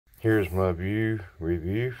Here's my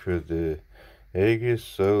review for the Aegis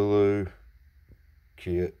Solo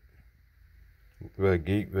kit by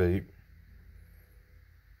Geekvape,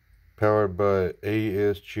 powered by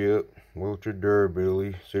AS chip, ultra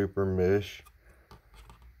durability, super mesh,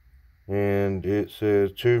 and it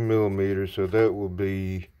says 2mm, so that will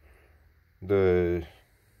be the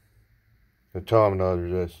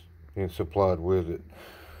atomizer that's being supplied with it.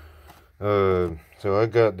 So I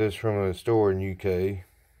got this from a store in UK,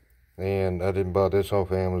 and I didn't buy this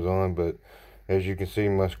off Amazon, but as you can see,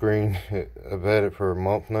 my screen, I've had it for a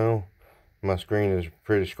month now. My screen is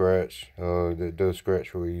pretty scratched. It does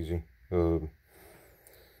scratch real easy. But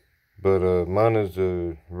mine is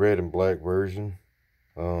the red and black version.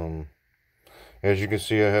 As you can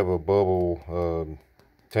see, I have a bubble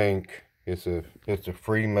tank. It's a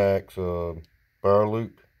Freemax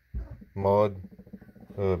Fireluke mod.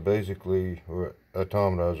 Basically, or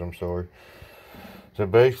atomizer, I'm sorry. So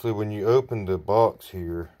basically, when you open the box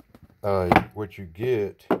here, what you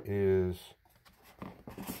get is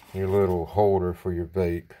your little holder for your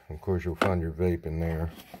vape. Of course, you'll find your vape in there.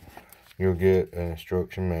 You'll get an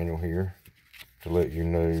instruction manual here to let you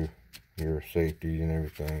know your safety and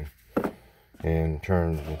everything, and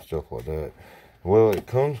turns and stuff like that. Well, it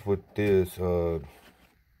comes with this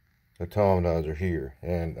atomizer here,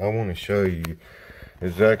 and I want to show you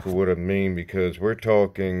exactly what I mean, because we're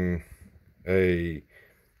talking a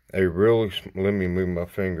really, let me move my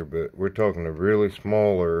finger, but we're talking a really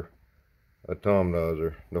smaller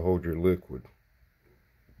atomizer to hold your liquid.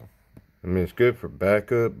 I mean, it's good for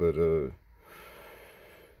backup, but you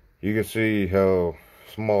can see how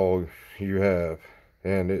small you have,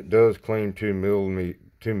 and it does claim 2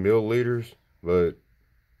 milliliters, but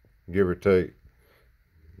give or take,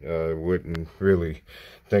 I wouldn't really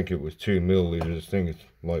think it was 2 milliliters. I think it's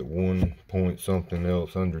like 1 point something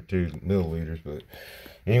else under 2 milliliters. But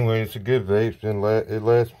anyway, it's a good vape.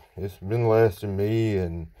 It's been lasting me,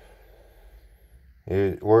 and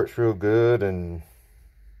it works real good. And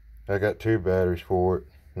I got 2 batteries for it.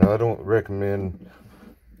 Now, I don't recommend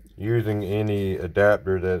using any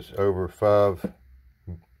adapter that's over 5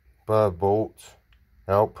 volts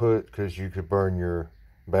output, because you could burn your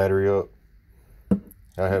battery up.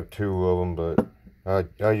 I have 2 of them, but I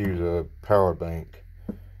use a power bank.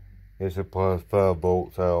 It supplies 5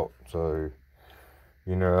 volts out, so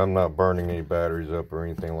you know, I'm not burning any batteries up or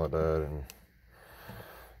anything like that. And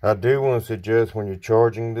I do want to suggest, when you're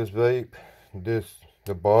charging this vape, the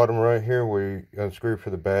bottom right here where you unscrew for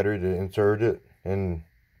the battery to insert it and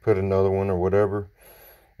put another one or whatever,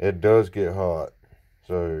 it does get hot.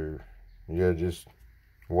 So yeah, just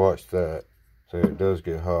watch that. So it does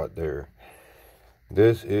get hot there.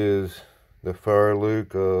 This is the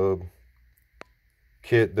Fireluke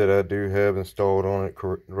kit that I do have installed on it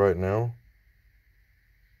right now.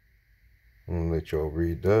 I'm gonna let y'all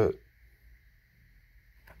read that.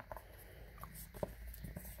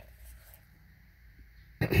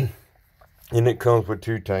 And it comes with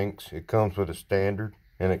 2 tanks. It comes with a standard,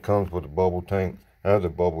 and it comes with a bubble tank. I have the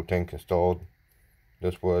bubble tank installed.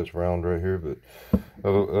 That's why it's round right here. But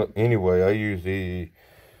anyway, I use the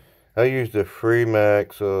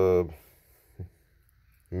Freemax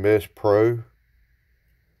Mesh Pro.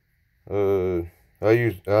 I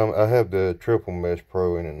have the triple mesh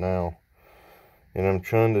Pro in it now, and I'm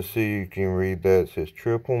trying to see if you can read that. It says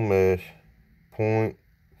triple mesh,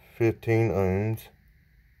 0.15 ohms,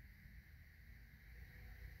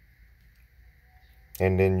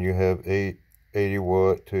 and then you have 80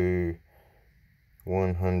 watt to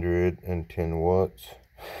 110 watts.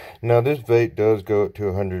 Now, this vape does go up to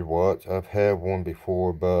 100 watts. I've had one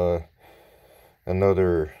before by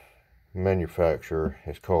another manufacturer.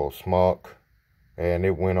 It's called Smock, and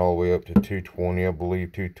it went all the way up to 220, I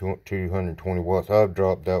believe, 220 watts. I've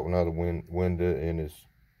dropped that one out of the window, and it's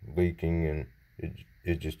leaking, and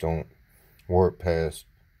it just don't work past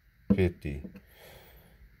 50%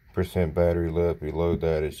 battery left. Below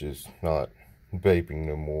that, it's just not vaping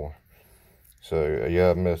no more. So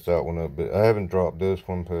yeah, I messed that one up, but I haven't dropped this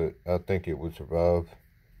one, but I think it would survive.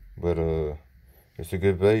 But it's a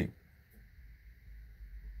good vape.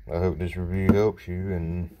 I hope this review helps you,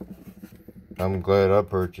 and I'm glad I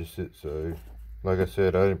purchased it. So like I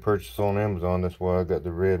said, I didn't purchase it on Amazon. That's why I got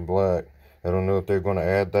the red and black. I don't know if they're going to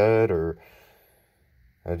add that, or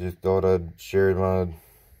I just thought I'd share my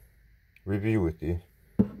review with you.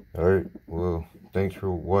 Alright, well, thanks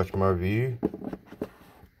for watching my review.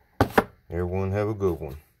 Everyone have a good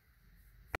one.